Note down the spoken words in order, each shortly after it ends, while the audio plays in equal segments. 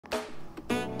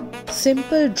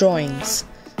Simple drawings.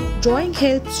 Drawing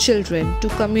helps children to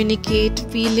communicate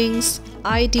feelings,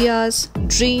 ideas,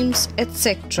 dreams,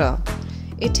 etc.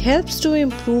 It helps to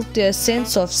improve their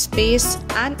sense of space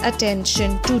and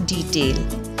attention to detail.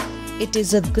 It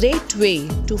is a great way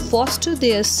to foster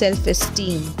their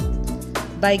self-esteem.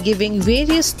 By giving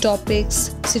various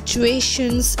topics,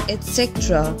 situations,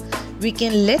 etc., we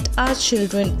can let our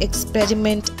children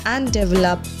experiment and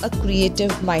develop a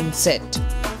creative mindset.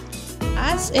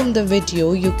 As in the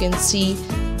video, you can see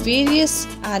various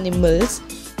animals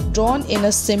drawn in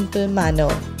a simple manner.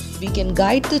 We can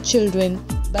guide the children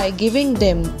by giving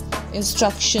them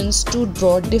instructions to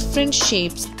draw different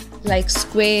shapes like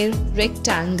square,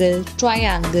 rectangle,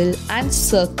 triangle and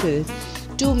circle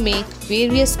to make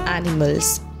various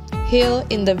animals. Here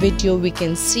in the video we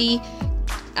can see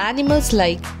animals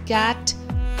like cat,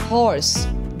 horse,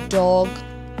 dog,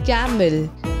 camel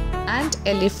and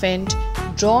elephant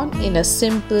drawn in a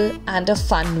simple and a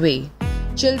fun way.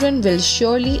 Children will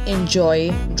surely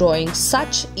enjoy drawing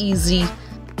such easy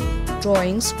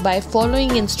drawings by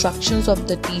following instructions of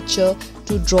the teacher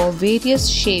to draw various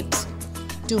shapes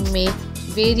to make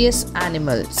various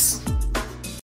animals.